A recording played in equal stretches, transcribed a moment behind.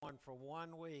for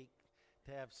 1 week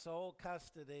to have sole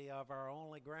custody of our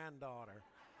only granddaughter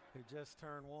who just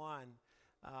turned 1.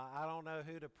 I don't know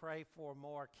who to pray for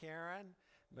more, Karen,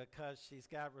 because she's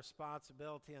got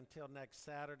responsibility until next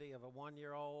Saturday of a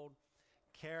 1-year-old,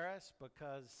 Karis,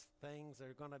 because things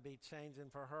are going to be changing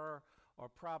for her, or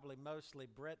probably mostly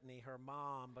Brittany, her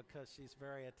mom, because she's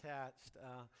very attached.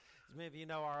 As many of you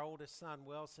know, our oldest son,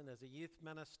 Wilson, is a youth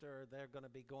minister. They're going to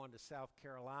be going to South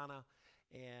Carolina,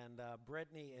 and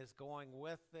Brittany is going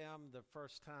with them. The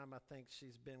first time I think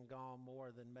she's been gone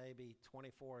more than maybe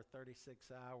 24 or 36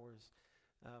 hours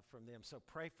from them. So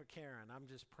pray for Karen. I'm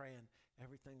just praying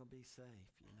everything will be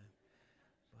safe, you know.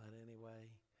 But anyway,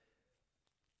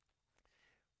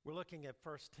 we're looking at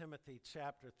 1 Timothy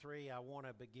chapter 3. I want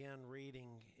to begin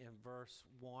reading in verse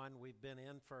 1. We've been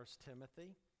in 1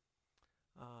 Timothy.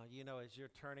 As you're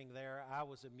turning there, I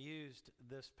was amused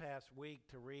this past week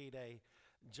to read a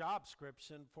job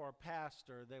description for a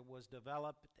pastor that was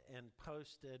developed and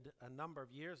posted a number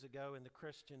of years ago in the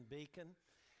Christian Beacon.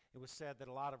 It was said that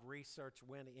a lot of research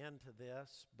went into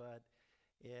this, but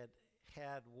it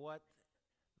had what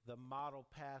the model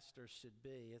pastor should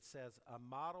be. It says, a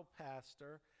model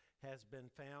pastor has been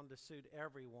found to suit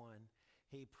everyone.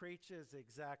 He preaches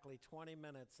exactly 20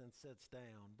 minutes and sits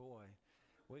down. Boy,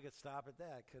 we could stop at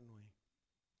that, couldn't we?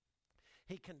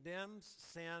 He condemns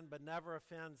sin but never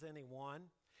offends anyone.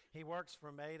 He works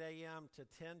from 8 a.m. to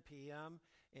 10 p.m.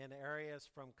 in areas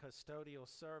from custodial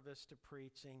service to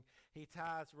preaching. He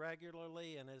tithes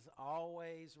regularly and is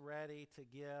always ready to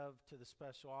give to the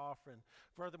special offering.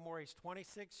 Furthermore, he's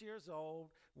 26 years old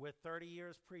with 30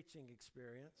 years preaching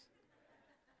experience.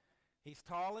 He's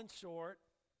tall and short,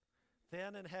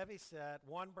 thin and heavy set,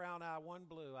 one brown eye, one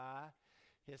blue eye.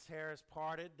 His hair is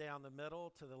parted down the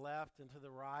middle, to the left and to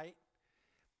the right.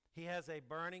 He has a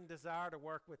burning desire to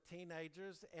work with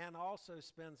teenagers and also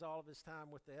spends all of his time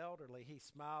with the elderly. He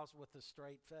smiles with a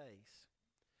straight face.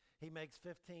 He makes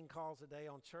 15 calls a day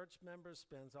on church members,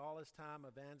 spends all his time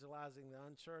evangelizing the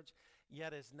unchurched,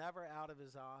 yet is never out of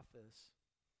his office.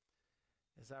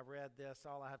 As I read this,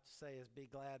 all I have to say is be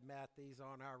glad, Matt, these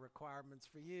aren't our requirements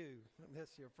for you. This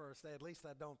is your first day. At least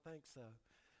I don't think so.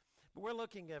 But we're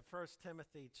looking at 1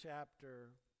 Timothy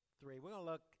chapter 3. We're going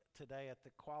to look today at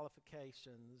the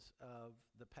qualifications of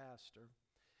the pastor.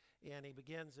 And he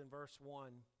begins in verse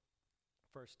 1,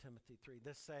 1 Timothy 3.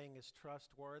 This saying is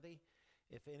trustworthy.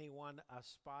 If anyone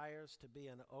aspires to be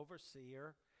an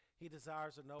overseer, he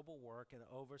desires a noble work. An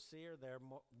overseer,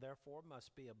 therefore,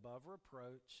 must be above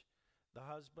reproach, the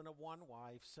husband of one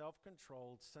wife,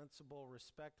 self-controlled, sensible,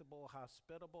 respectable,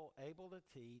 hospitable, able to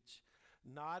teach,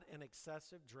 not an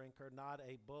excessive drinker, not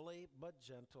a bully, but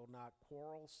gentle, not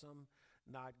quarrelsome,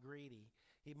 not greedy.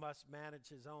 He must manage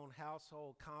his own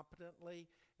household competently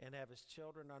and have his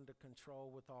children under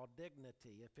control with all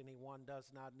dignity. If anyone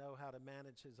does not know how to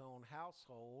manage his own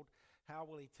household, how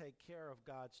will he take care of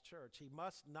God's church? He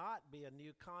must not be a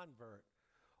new convert,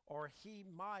 or he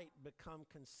might become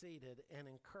conceited and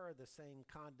incur the same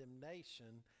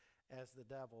condemnation as the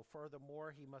devil.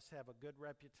 Furthermore, he must have a good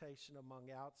reputation among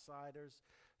outsiders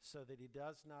so that he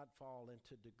does not fall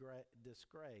into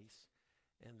disgrace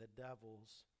and the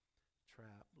devil's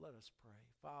trap. Let us pray.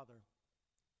 Father,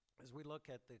 as we look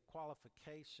at the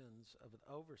qualifications of an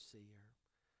overseer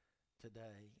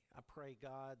today, I pray,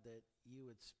 God, that you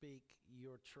would speak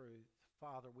your truth.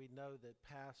 Father, we know that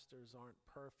pastors aren't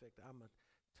perfect. I'm a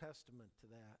testament to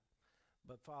that.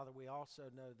 But Father, we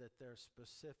also know that there are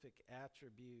specific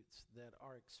attributes that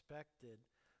are expected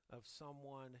of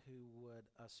someone who would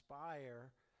aspire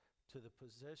to the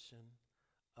position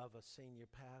of a senior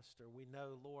pastor. We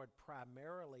know, Lord,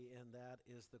 primarily in that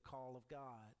is the call of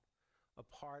God.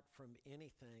 Apart from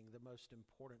anything, the most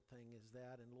important thing is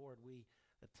that. And Lord, we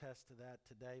attest to that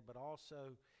today. But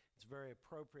also, it's very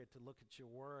appropriate to look at your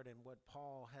word and what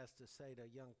Paul has to say to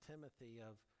young Timothy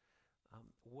of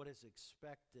what is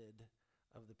expected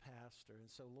of the pastor.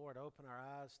 And so, Lord, open our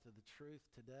eyes to the truth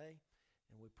today,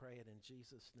 and we pray it in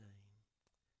Jesus' name.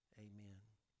 Amen.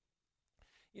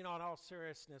 You know, in all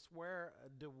seriousness, where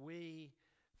do we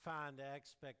find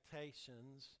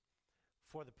expectations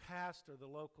for the pastor of the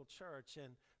local church?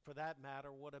 And for that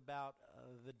matter, what about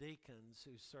the deacons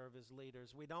who serve as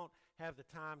leaders? We don't have the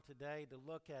time today to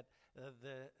look at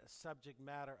the subject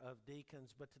matter of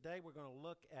deacons, but today we're going to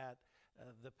look at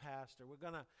the pastor. We're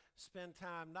going to spend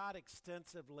time not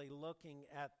extensively looking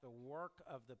at the work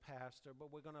of the pastor,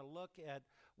 but we're going to look at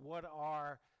what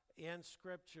are in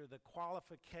Scripture the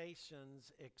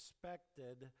qualifications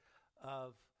expected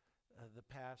of the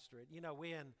pastorate. You know,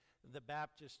 we in the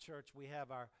Baptist church, we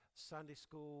have our Sunday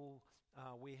school.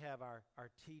 We have our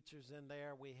teachers in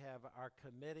there. We have our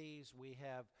committees. We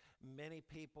have many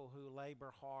people who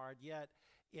labor hard. Yet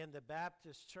in the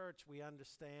Baptist church, we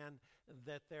understand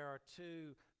that there are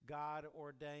two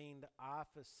God-ordained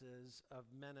offices of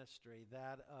ministry,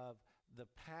 that of the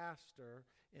pastor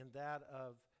and that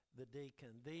of the deacon.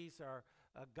 These are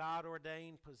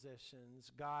God-ordained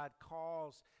positions. God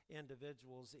calls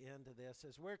individuals into this.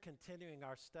 As we're continuing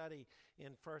our study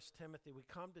in 1 Timothy, we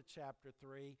come to chapter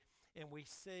 3, and we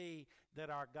see that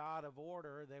our God of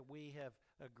order that we have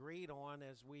agreed on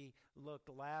as we looked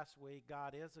last week,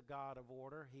 God is a God of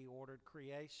order. He ordered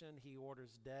creation. He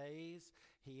orders days.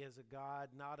 He is a God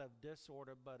not of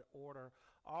disorder but order.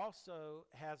 Also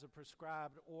has a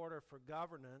prescribed order for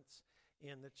governance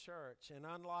in the church. And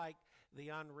unlike the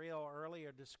unreal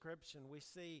earlier description, we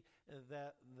see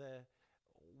that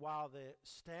while the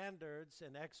standards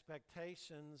and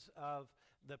expectations of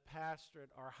the pastorate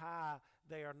are high,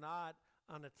 they are not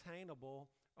unattainable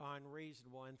or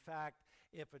unreasonable. In fact,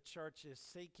 if a church is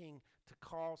seeking to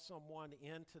call someone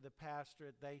into the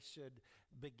pastorate, they should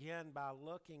begin by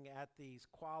looking at these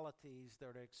qualities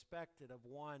that are expected of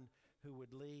one who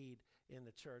would lead in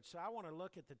the church. So I want to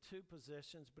look at the two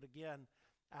positions, but again,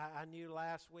 I knew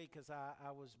last week as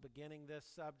I was beginning this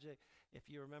subject, if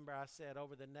you remember, I said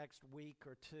over the next week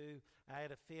or two, I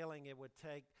had a feeling it would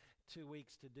take 2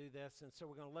 weeks to do this. And so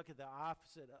we're going to look at the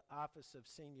office of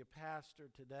senior pastor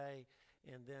today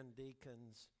and then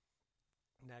deacons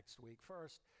next week.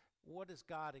 First, what does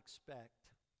God expect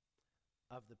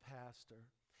of the pastor?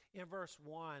 In verse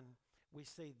 1, we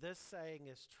see this saying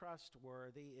is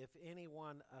trustworthy. If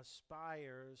anyone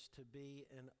aspires to be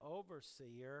an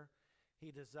overseer,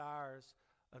 he desires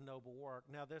a noble work.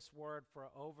 Now, this word for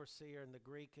overseer in the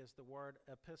Greek is the word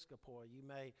episkopoi. You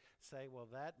may say, well,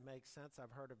 that makes sense.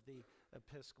 I've heard of the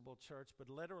Episcopal Church, but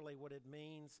literally what it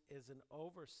means is an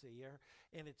overseer,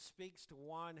 and it speaks to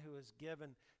one who is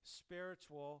given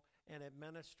spiritual and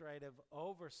administrative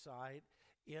oversight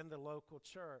in the local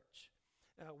church.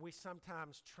 We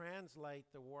sometimes translate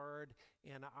the word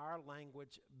in our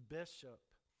language bishop,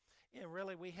 and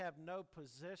really we have no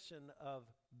position of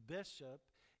bishop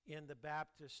in the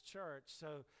Baptist church.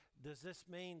 So does this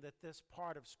mean that this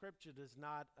part of Scripture does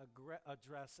not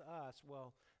address us?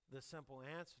 Well, the simple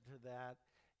answer to that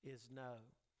is no,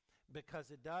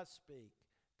 because it does speak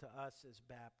to us as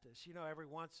Baptists. You know, every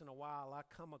once in a while I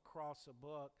come across a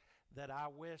book that I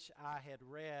wish I had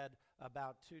read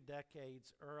about 2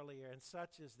 decades earlier, and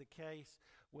such is the case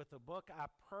with a book I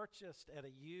purchased at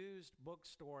a used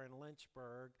bookstore in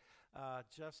Lynchburg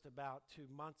just about 2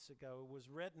 months ago. It was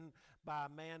written by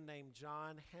a man named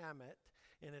John Hammett,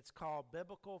 and it's called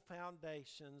Biblical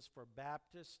Foundations for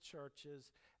Baptist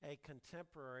Churches, a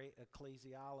Contemporary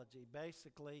Ecclesiology.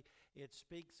 Basically, it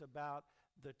speaks about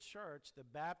the church, the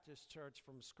Baptist church,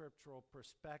 from a scriptural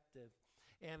perspective.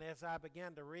 And as I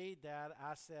began to read that,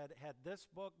 I said, had this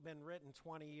book been written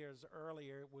 20 years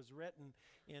earlier, it was written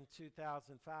in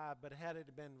 2005, but had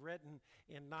it been written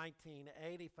in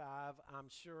 1985, I'm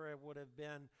sure it would have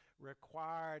been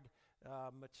required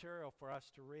material for us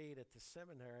to read at the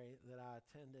seminary that I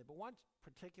attended. But one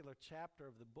particular chapter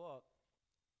of the book,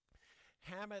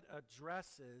 Hammett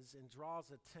addresses and draws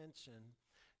attention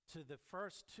to the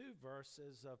first 2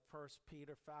 verses of 1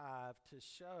 Peter 5 to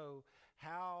show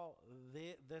how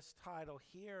this title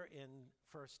here in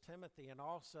 1 Timothy and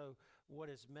also what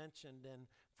is mentioned in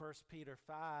 1 Peter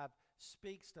 5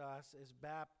 speaks to us as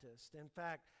Baptists. In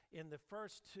fact, in the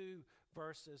first 2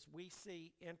 verses, we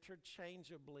see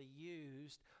interchangeably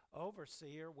used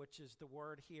overseer, which is the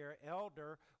word here,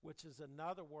 elder, which is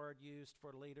another word used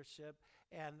for leadership,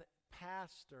 and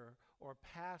pastor or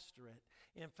pastorate.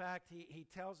 In fact, he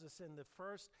tells us in the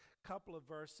first couple of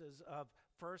verses of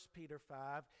 1 Peter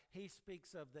 5, he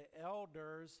speaks of the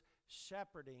elders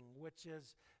shepherding, which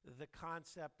is the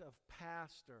concept of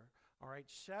pastor, all right,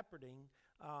 shepherding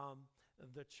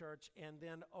the church and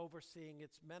then overseeing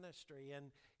its ministry.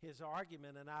 And his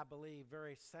argument, and I believe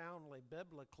very soundly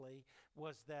biblically,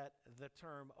 was that the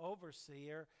term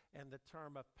overseer and the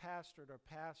term of pastorate or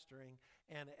pastoring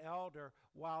and elder,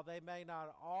 while they may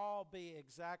not all be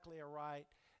exactly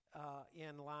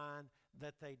in line,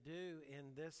 that they do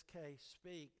in this case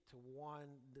speak to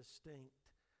one distinct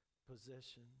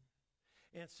position.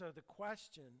 And so the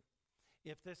question,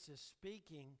 if this is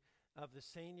speaking of the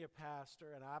senior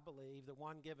pastor, and I believe the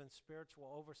one given spiritual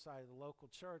oversight of the local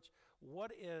church,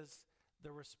 what is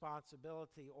the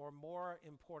responsibility, or more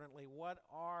importantly, what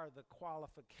are the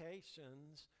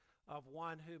qualifications of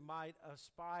one who might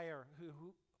aspire,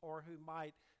 who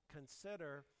might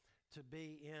consider to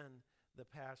be in the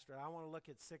pastorate? I want to look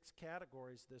at 6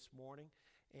 categories this morning,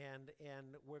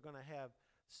 and we're going to have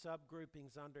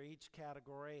subgroupings under each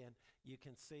category, and you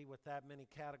can see with that many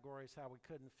categories how we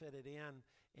couldn't fit it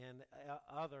in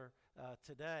other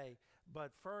today.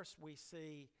 But first we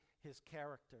see his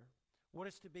character. What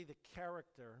is to be the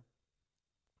character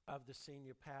of the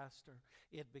senior pastor?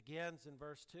 It begins in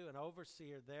verse 2, an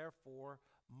overseer therefore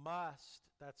must,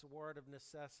 that's a word of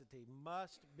necessity,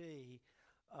 must be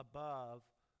above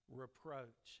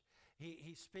reproach.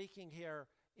 He's speaking here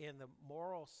in the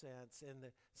moral sense, in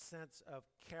the sense of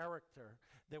character,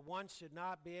 that one should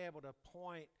not be able to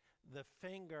point the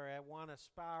finger at one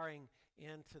aspiring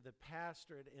into the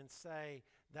pastorate and say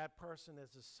that person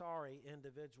is a sorry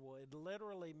individual. It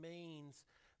literally means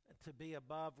to be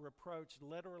above reproach,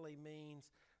 literally means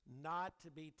not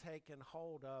to be taken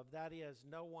hold of. That is,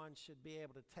 no one should be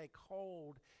able to take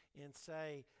hold and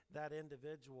say that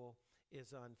individual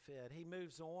is unfit. He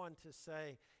moves on to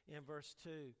say in verse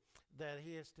 2 that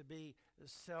he is to be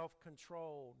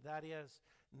self-controlled. That is,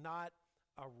 not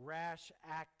a rash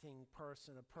acting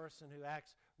person. A person who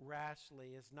acts rashly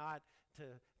is not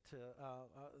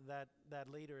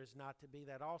that leader is not to be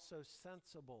that. Also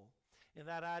sensible. And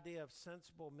that idea of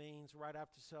sensible means, right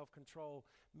after self-control,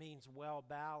 means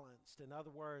well-balanced. In other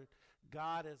words,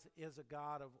 God is a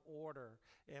God of order.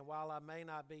 And while I may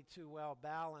not be too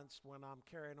well-balanced when I'm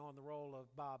carrying on the role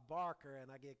of Bob Barker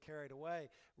and I get carried away,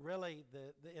 really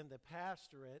in the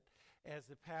pastorate, as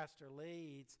the pastor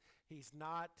leads, he's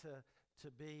not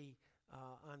to be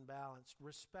unbalanced.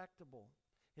 Respectable.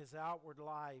 His outward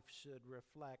life should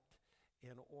reflect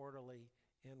an orderly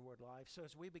inward life. So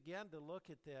as we begin to look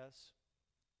at this,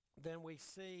 then we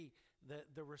see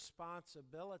the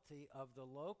responsibility of the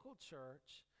local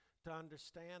church to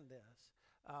understand this.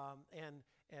 And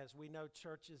as we know,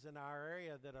 churches in our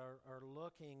area that are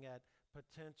looking at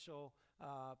potential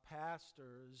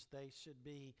pastors, they should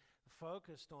be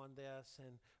focused on this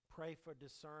and pray for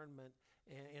discernment.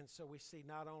 And so we see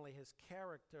not only his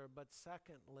character, but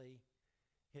secondly,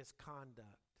 his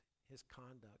conduct. His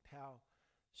conduct. How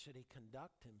should he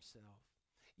conduct himself?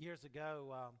 Years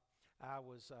ago, I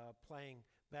was playing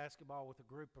basketball with a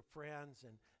group of friends,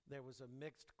 and there was a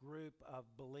mixed group of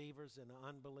believers and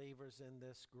unbelievers in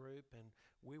this group, and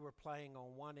we were playing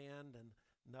on one end, and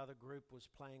another group was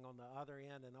playing on the other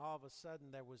end, and all of a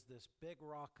sudden there was this big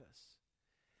ruckus,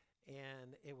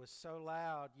 and it was so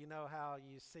loud. You know how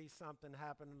you see something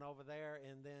happening over there,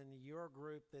 and then your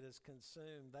group that is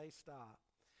consumed, they stop.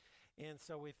 And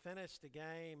so we finished the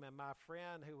game, and my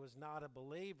friend, who was not a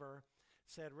believer,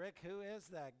 said, "Rick, who is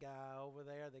that guy over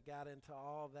there that got into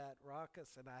all that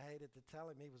ruckus?" And I hated to tell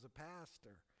him he was a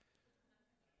pastor.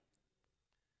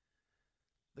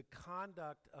 The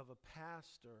conduct of a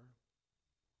pastor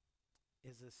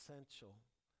is essential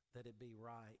that it be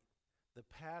right. The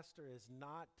pastor is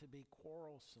not to be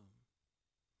quarrelsome,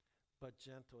 but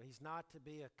gentle. He's not to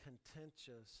be a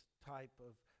contentious type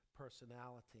of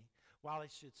personality. While he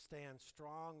should stand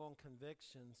strong on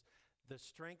convictions, the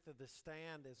strength of the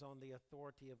stand is on the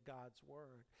authority of God's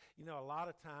word. You know, a lot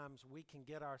of times we can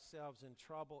get ourselves in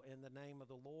trouble in the name of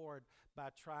the Lord by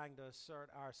trying to assert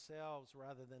ourselves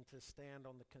rather than to stand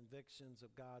on the convictions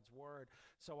of God's word.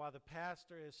 So while the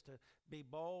pastor is to be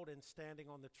bold in standing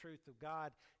on the truth of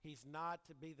God, he's not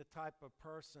to be the type of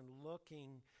person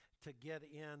looking to get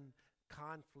in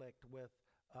conflict with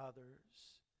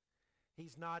others.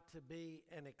 He's not to be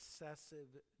an excessive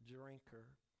drinker.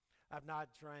 I've not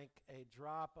drank a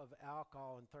drop of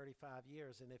alcohol in 35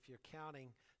 years, and if you're counting,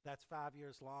 that's 5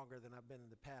 years longer than I've been in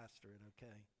the pastorate,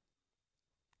 okay?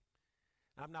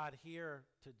 I'm not here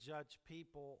to judge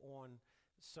people on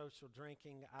social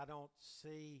drinking. I don't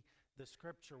see the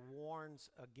scripture warns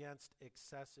against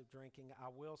excessive drinking. I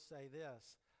will say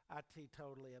this. I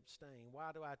teetotally abstain.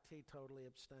 Why do I teetotally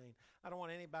abstain? I don't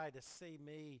want anybody to see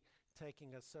me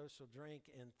taking a social drink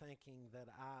and thinking that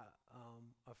I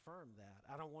affirm that.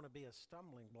 I don't want to be a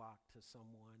stumbling block to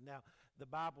someone. Now, the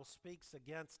Bible speaks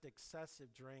against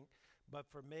excessive drink, but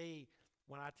for me,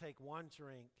 when I take one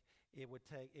drink, it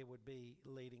would be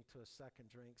leading to a second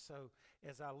drink. So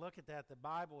as I look at that, the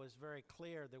Bible is very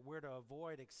clear that we're to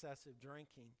avoid excessive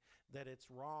drinking, that it's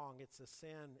wrong, it's a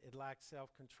sin, it lacks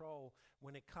self-control.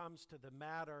 When it comes to the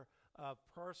matter of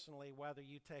personally whether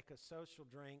you take a social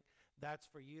drink, that's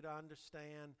for you to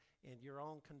understand in your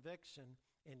own conviction,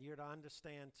 and you're to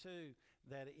understand too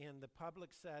that in the public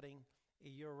setting,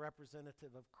 you're a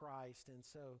representative of Christ, and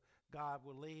so God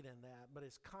will lead in that. But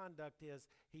his conduct is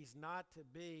he's not to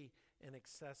be an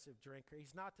excessive drinker.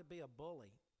 He's not to be a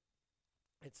bully.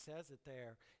 It says it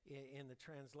there in the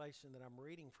translation that I'm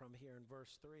reading from here in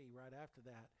verse 3, right after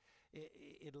that.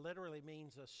 It literally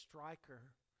means a striker,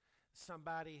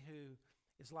 somebody who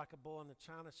is like a bull in the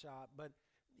china shop. But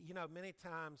you know, many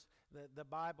times the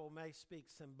Bible may speak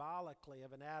symbolically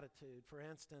of an attitude. For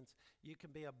instance, you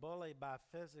can be a bully by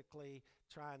physically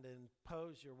trying to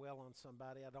impose your will on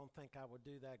somebody. I don't think I would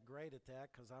do that great at that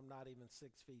because I'm not even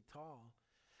 6 feet tall.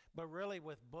 But really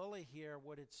with bully here,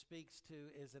 what it speaks to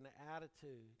is an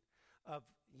attitude of,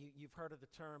 you've heard of the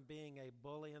term being a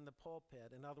bully in the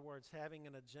pulpit. In other words, having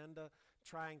an agenda,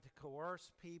 trying to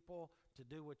coerce people to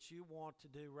do what you want to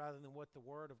do rather than what the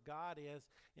Word of God is,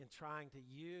 and trying to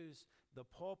use the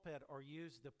pulpit or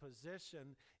use the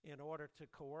position in order to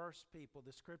coerce people.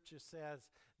 The Scripture says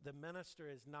the minister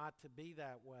is not to be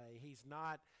that way. He's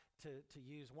not to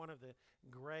use. One of the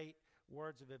great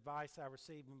words of advice I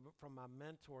received from my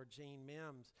mentor, Gene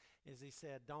Mims, is he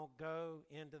said, don't go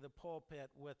into the pulpit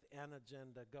with an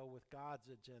agenda. Go with God's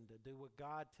agenda. Do what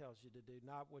God tells you to do,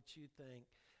 not what you think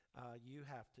you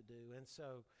have to do. And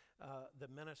so the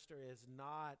minister is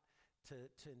not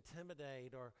to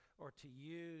intimidate or to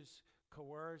use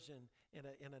coercion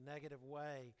in a negative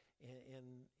way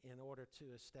in order to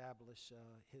establish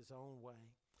his own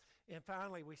way. And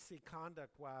finally, we see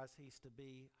conduct-wise, he's to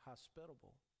be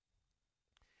hospitable.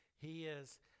 He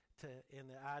is to, and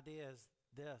the idea is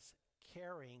this,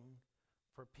 caring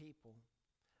for people.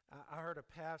 I heard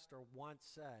a pastor once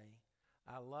say,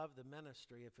 I love the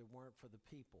ministry if it weren't for the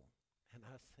people. And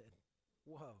I said,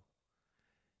 whoa.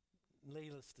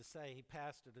 Needless to say, he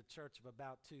pastored a church of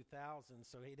about 2,000,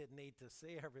 so he didn't need to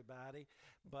see everybody,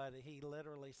 but he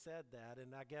literally said that,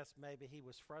 and I guess maybe he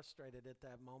was frustrated at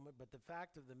that moment, but the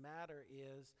fact of the matter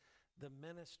is the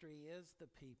ministry is the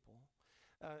people.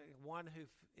 One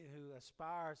who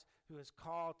aspires, who is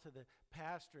called to the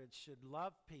pastorate, should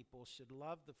love people, should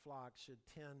love the flock, should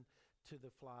tend to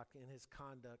the flock, and his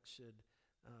conduct should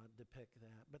depict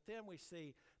that. But then we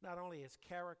see not only his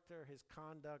character, his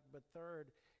conduct, but third,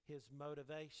 his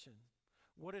motivation.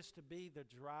 What is to be the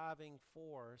driving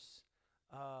force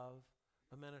of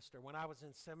a minister? When I was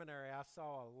in seminary, I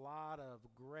saw a lot of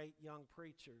great young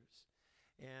preachers.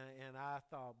 And I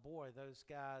thought, boy, those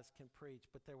guys can preach.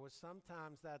 But there was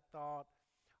sometimes that thought,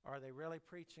 are they really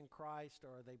preaching Christ,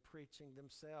 or are they preaching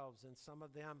themselves? And some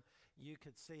of them, you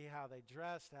could see how they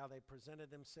dressed, how they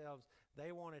presented themselves.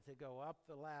 They wanted to go up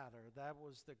the ladder. That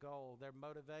was the goal. Their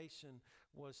motivation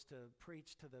was to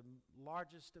preach to the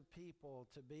largest of people,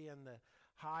 to be in the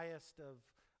highest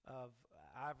of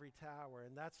ivory tower.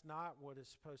 And that's not what is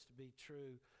supposed to be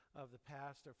true of the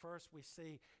pastor. First, we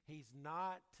see he's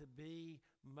not to be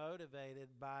motivated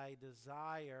by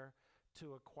desire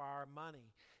to acquire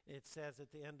money. It says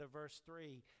at the end of verse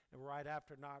 3, and right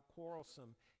after not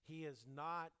quarrelsome, he is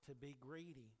not to be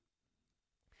greedy.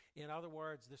 In other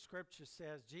words, the Scripture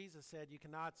says, Jesus said, you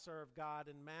cannot serve God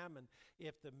and mammon.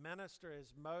 If the minister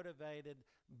is motivated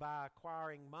by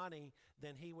acquiring money,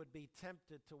 then he would be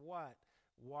tempted to what?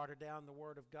 Water down the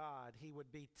Word of God. He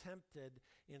would be tempted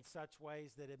in such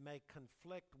ways that it may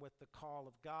conflict with the call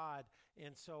of God.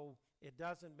 And so it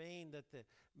doesn't mean that the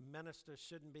minister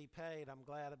shouldn't be paid. I'm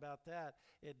glad about that.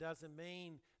 It doesn't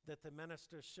mean that the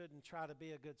minister shouldn't try to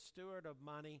be a good steward of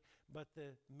money, but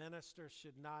the minister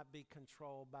should not be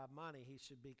controlled by money. He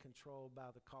should be controlled by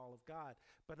the call of God.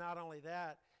 But not only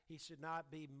that, he should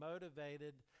not be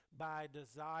motivated by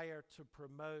desire to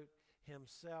promote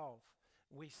himself.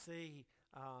 We see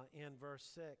in verse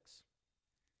 6,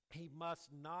 he must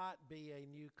not be a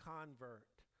new convert,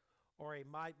 or he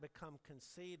might become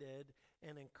conceited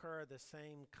and incur the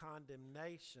same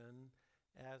condemnation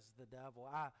as the devil.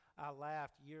 I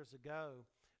laughed years ago.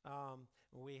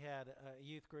 We had a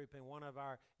youth group, and one of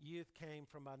our youth came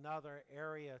from another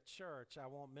area church. I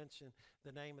won't mention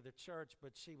the name of the church,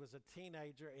 but she was a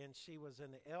teenager, and she was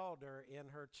an elder in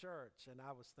her church. And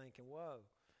I was thinking, whoa.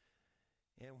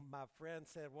 And my friend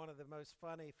said one of the most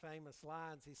funny, famous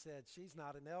lines. He said, she's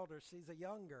not an elder, she's a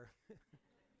younger.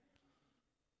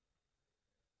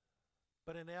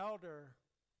 But an elder,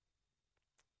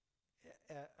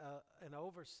 an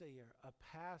overseer, a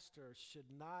pastor should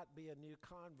not be a new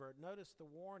convert. Notice the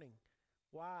warning.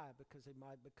 Why? Because he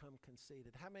might become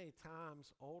conceited. How many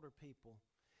times, older people,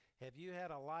 have you had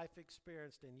a life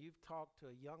experience and you've talked to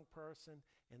a young person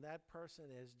and that person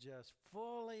is just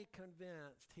fully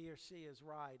convinced he or she is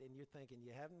right, and you're thinking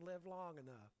you haven't lived long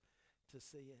enough to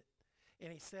see it?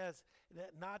 And he says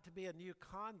that not to be a new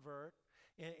convert,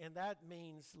 and that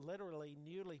means literally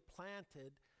newly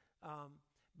planted,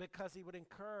 because he would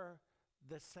incur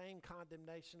the same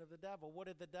condemnation of the devil. What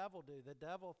did the devil do? The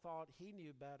devil thought he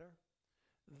knew better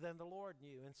than the Lord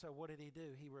knew. And so what did he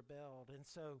do? He rebelled. And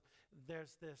so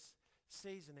there's this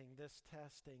seasoning, this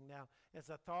testing. Now, as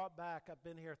I thought back, I've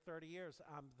been here 30 years.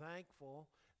 I'm thankful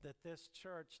that this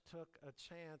church took a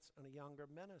chance on a younger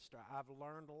minister. I've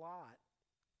learned a lot.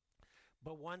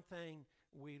 But one thing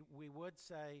we would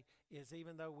say is,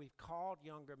 even though we've called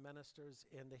younger ministers,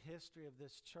 and the history of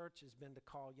this church has been to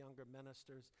call younger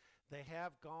ministers, they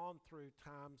have gone through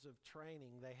times of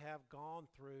training. They have gone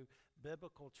through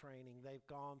biblical training. They've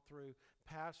gone through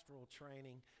pastoral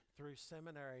training, through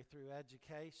seminary, through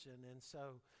education. And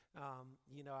so,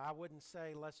 I wouldn't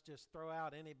say let's just throw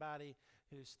out anybody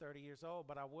who's 30 years old,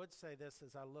 but I would say this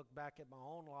as I look back at my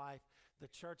own life: the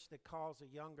church that calls a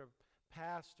younger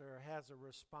pastor has a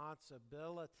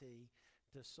responsibility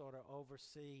to sort of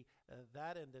oversee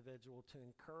that individual, to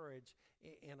encourage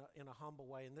in a humble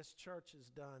way. And this church has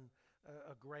done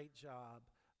a great job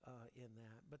in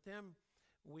that. But then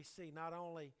we see not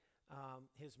only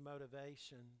his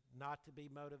motivation, not to be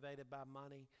motivated by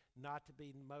money, not to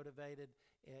be motivated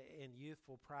in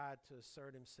youthful pride to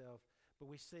assert himself, but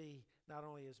we see not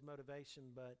only his motivation,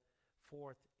 but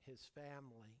fourth, his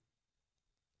family,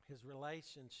 his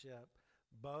relationship,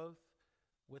 both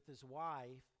with his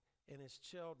wife and his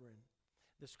children.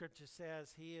 The scripture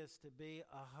says he is to be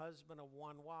a husband of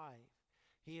one wife.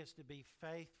 He is to be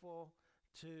faithful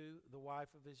to the wife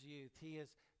of his youth. He is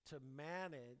to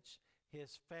manage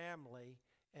his family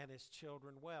and his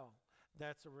children well.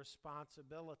 That's a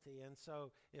responsibility. And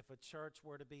so if a church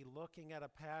were to be looking at a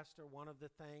pastor, one of the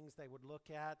things they would look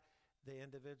at: the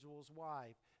individual's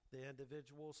wife, the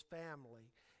individual's family.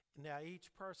 Now,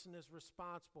 each person is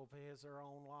responsible for his or her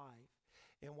own life.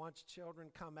 And once children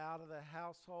come out of the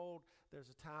household, there's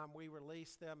a time we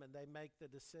release them and they make the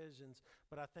decisions.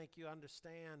 But I think you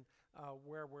understand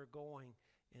where we're going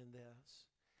in this.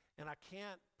 And I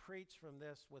can't preach from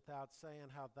this without saying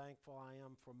how thankful I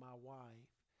am for my wife,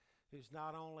 who's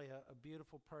not only a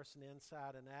beautiful person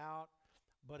inside and out,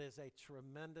 but is a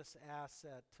tremendous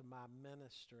asset to my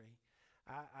ministry.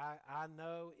 I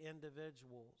know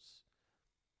individuals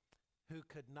who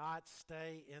could not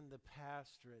stay in the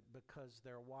pastorate because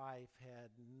their wife had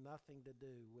nothing to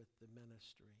do with the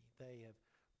ministry. They have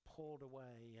pulled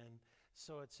away. And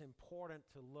so it's important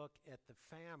to look at the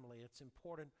family. It's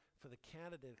important for the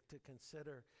candidate to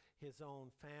consider his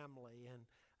own family. And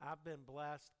I've been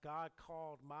blessed. God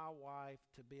called my wife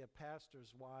to be a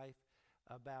pastor's wife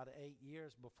about 8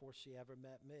 years before she ever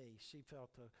met me. She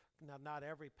felt now, not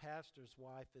every pastor's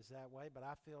wife is that way, but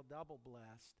I feel double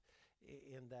blessed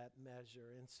in that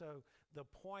measure. And so the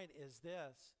point is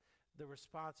this: the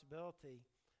responsibility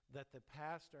that the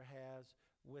pastor has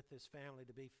with his family,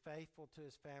 to be faithful to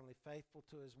his family, faithful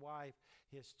to his wife,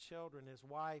 his children, his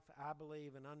wife, I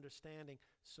believe, in understanding,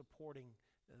 supporting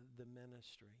the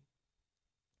ministry.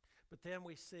 But then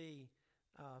we see,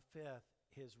 fifth,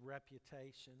 his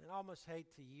reputation. And I almost hate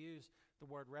to use the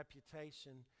word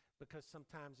reputation because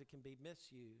sometimes it can be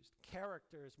misused.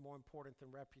 Character is more important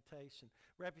than reputation.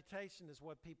 Reputation is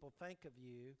what people think of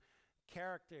you.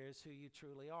 Character is who you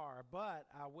truly are. But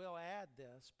I will add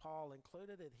this: Paul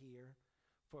included it here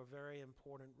for a very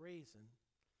important reason.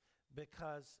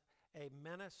 Because a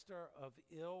minister of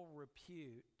ill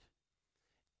repute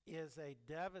is a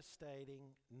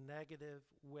devastating negative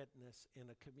witness in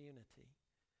a community.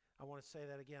 I want to say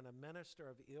that again. A minister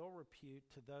of ill repute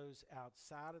to those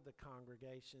outside of the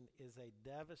congregation is a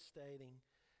devastating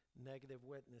negative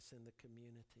witness in the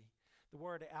community. The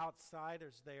word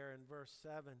outsiders there in verse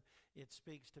 7, it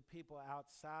speaks to people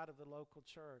outside of the local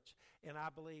church. And I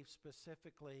believe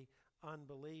specifically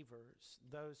unbelievers,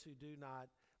 those who do not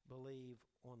believe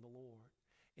on the Lord.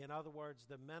 In other words,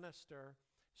 the minister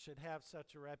should have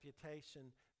such a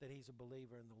reputation that he's a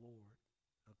believer in the Lord.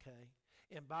 Okay?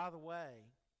 And by the way,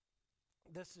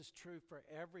 this is true for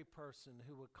every person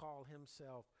who would call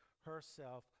himself,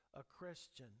 herself, a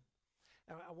Christian.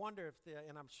 And I wonder if,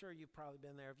 and I'm sure you've probably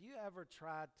been there, have you ever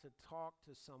tried to talk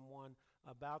to someone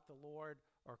about the Lord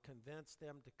or convince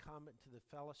them to come into the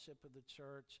fellowship of the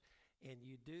church, and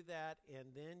you do that,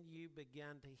 and then you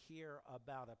begin to hear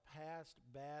about a past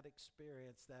bad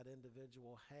experience that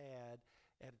individual had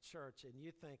at a church, and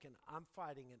you're thinking, I'm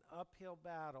fighting an uphill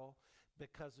battle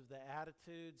because of the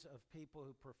attitudes of people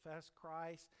who profess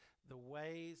Christ, the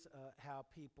ways how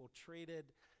people treated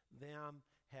them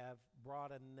have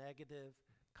brought a negative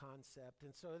concept.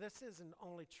 And so this isn't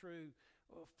only true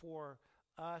for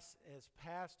us as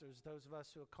pastors, those of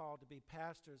us who are called to be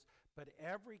pastors, but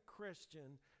every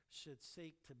Christian should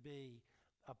seek to be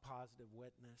a positive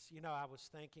witness. You know, I was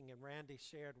thinking, and Randy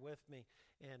shared with me,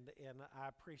 and I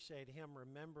appreciate him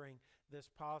remembering this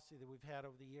policy that we've had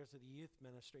over the years of the youth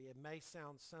ministry. It may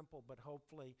sound simple, but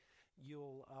hopefully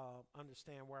you'll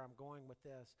understand where I'm going with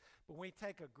this. But when we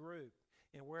take a group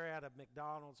and we're at a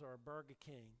McDonald's or a Burger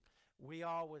King, we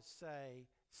always say,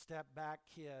 Step back,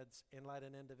 kids, and let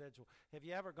an individual. Have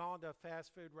you ever gone to a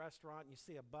fast food restaurant and you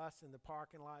see a bus in the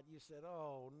parking lot? You said,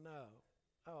 oh no,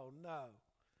 oh no,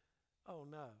 oh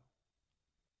no.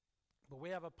 But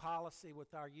we have a policy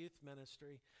with our youth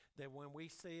ministry that when we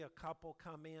see a couple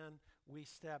come in, we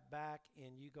step back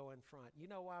and you go in front. You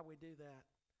know why we do that?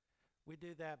 We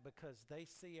do that because they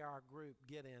see our group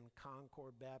get in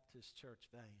Concord Baptist Church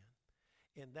van.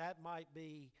 And that might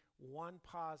be one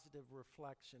positive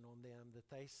reflection on them, that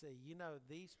they see, you know,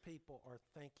 these people are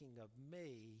thinking of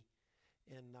me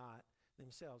and not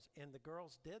themselves. And the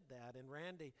girls did that. And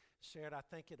Randy shared, I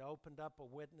think it opened up a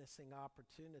witnessing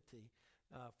opportunity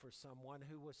for someone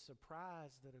who was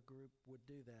surprised that a group would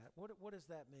do that. What does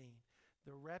that mean?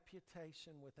 The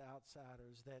reputation with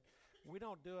outsiders, that we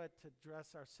don't do it to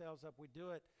dress ourselves up. We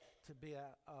do it to be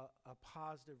a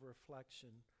positive reflection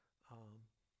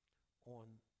on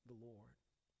the Lord.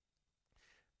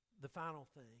 The final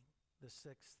thing, the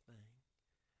sixth thing,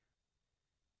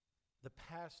 the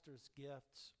pastor's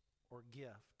gifts or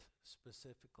gift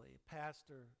specifically. A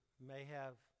pastor may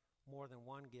have more than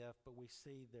one gift, but we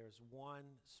see there's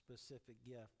one specific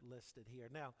gift listed here.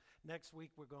 Now, next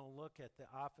week we're going to look at the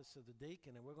office of the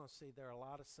deacon, and we're going to see there are a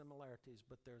lot of similarities,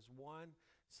 but there's one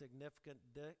significant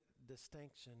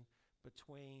distinction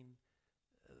between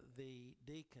the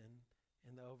deacon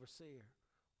and the overseer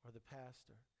or the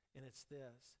pastor, and it's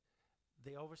this.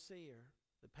 The overseer,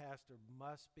 the pastor,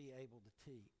 must be able to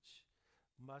teach,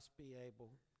 must be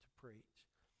able to preach.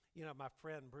 You know, my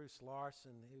friend Bruce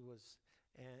Larson, who was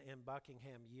in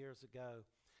Buckingham years ago,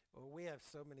 well, we have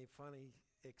so many funny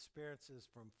experiences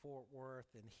from Fort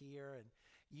Worth and here. And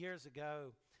years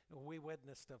ago, we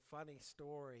witnessed a funny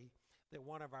story that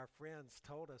one of our friends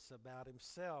told us about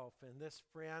himself. And this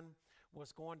friend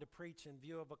was going to preach in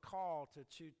view of a call to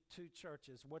two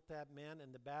churches. What that meant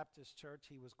in the Baptist church,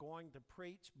 he was going to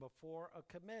preach before a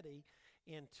committee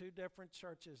in two different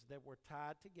churches that were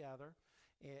tied together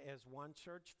as one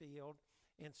church field.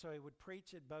 And so he would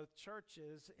preach at both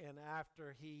churches, and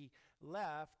after he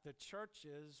left, the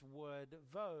churches would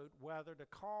vote whether to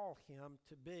call him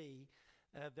to be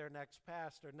their next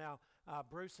pastor. Now,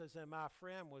 Bruce, as my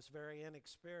friend, was very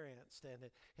inexperienced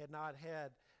and had not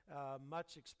had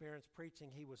much experience preaching.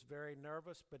 He was very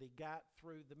nervous, but he got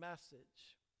through the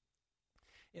message.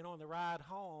 And on the ride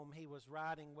home, he was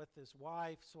riding with his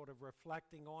wife, sort of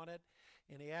reflecting on it,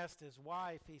 and he asked his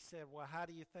wife, he said, well, how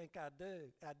do you think I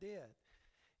did?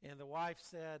 And the wife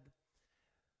said,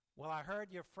 well, I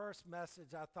heard your first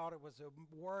message. I thought it was the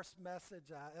worst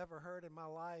message I ever heard in my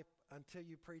life until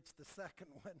you preached the second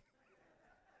one.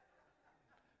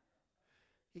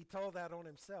 He told that on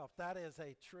himself. That is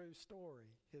a true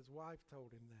story. His wife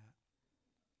told him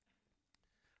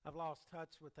that. I've lost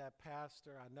touch with that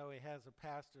pastor. I know he has a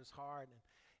pastor's heart,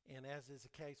 and as is the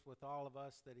case with all of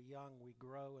us that are young, we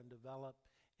grow and develop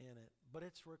in it. But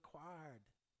it's required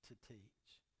to teach.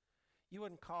 You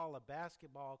wouldn't call a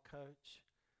basketball coach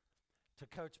to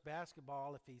coach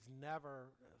basketball if he's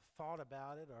never thought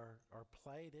about it or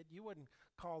played it. You wouldn't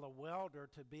call a welder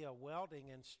to be a welding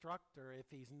instructor if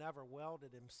he's never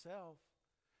welded himself.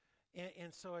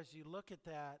 And so as you look at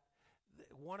that,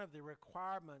 one of the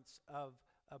requirements of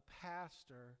a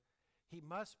pastor, he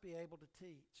must be able to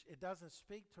teach. It doesn't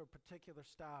speak to a particular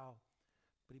style,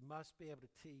 but he must be able to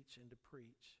teach and to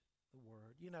preach the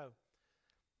word. You know,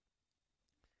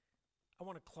 I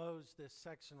want to close this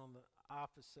section on the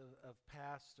office of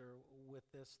pastor with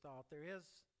this thought. There is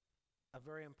a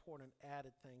very important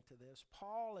added thing to this.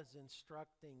 Paul is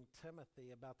instructing Timothy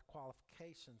about the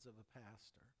qualifications of a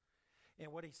pastor.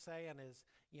 And what he's saying is,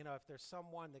 you know, if there's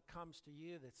someone that comes to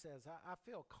you that says, I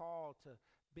feel called to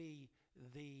be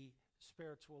the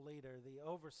spiritual leader, the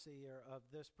overseer of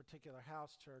this particular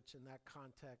house church in that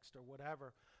context or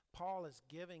whatever, Paul is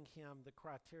giving him the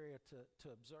criteria to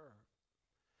observe.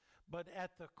 But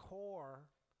at the core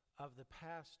of the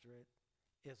pastorate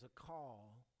is a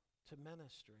call to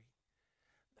ministry.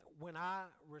 When I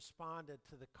responded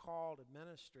to the call to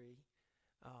ministry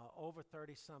over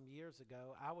 30-some years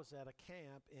ago, I was at a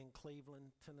camp in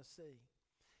Cleveland, Tennessee.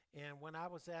 And when I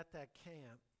was at that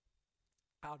camp,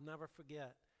 I'll never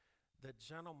forget, the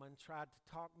gentleman tried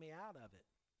to talk me out of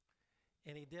it.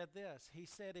 And he did this. He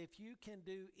said, if you can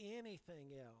do anything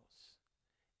else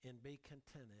and be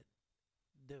contented,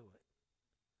 do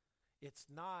it. It's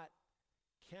not,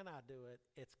 can I do it?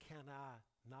 It's, can I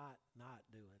not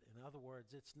do it? In other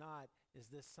words, it's not, is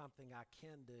this something I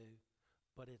can do,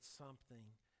 but it's something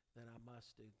that I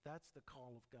must do. That's the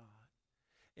call of God.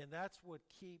 And that's what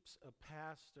keeps a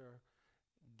pastor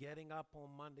getting up on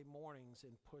Monday mornings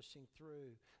and pushing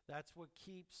through. That's what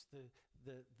keeps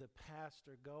the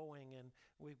pastor going. And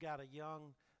we've got a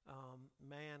young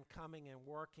man coming and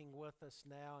working with us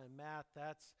now. And Matt,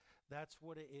 that's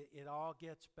what it all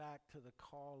gets back to the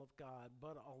call of God.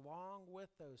 But along with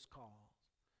those calls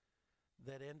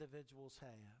that individuals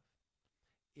have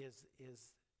is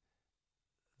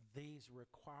these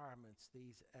requirements,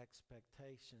 these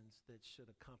expectations that should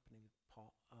accompany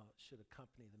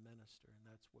the minister, and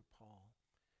that's what Paul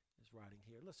is writing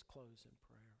here. Let's close in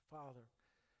prayer. Father,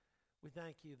 we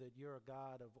thank you that you're a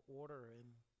God of order,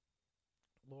 and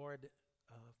Lord,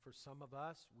 for some of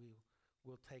us, we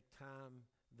will take time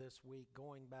this week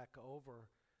going back over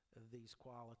these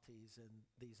qualities and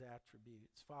these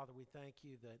attributes. Father, we thank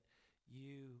you that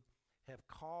you have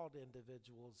called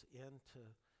individuals into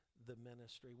the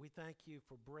ministry. We thank you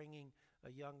for bringing a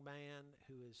young man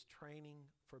who is training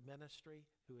for ministry,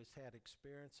 who has had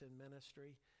experience in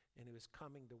ministry, and who is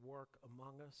coming to work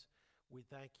among us. We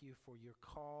thank you for your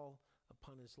call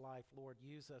upon his life. Lord,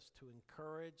 use us to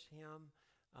encourage him,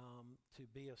 to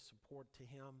be a support to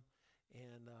him,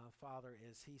 and Father,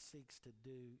 as he seeks to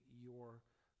do your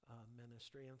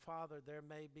ministry. And Father, there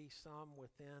may be some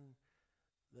within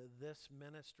this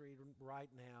ministry right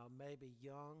now, maybe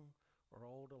young or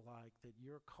old alike, that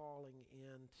you're calling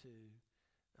into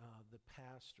the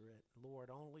pastorate. Lord,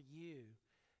 only you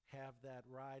have that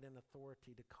right and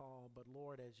authority to call. But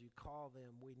Lord, as you call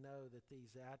them, we know that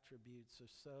these attributes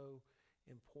are so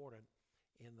important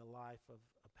in the life of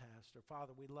a pastor.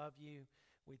 Father, we love you.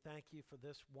 We thank you for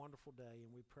this wonderful day,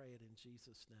 and we pray it in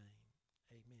Jesus' name.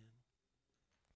 Amen.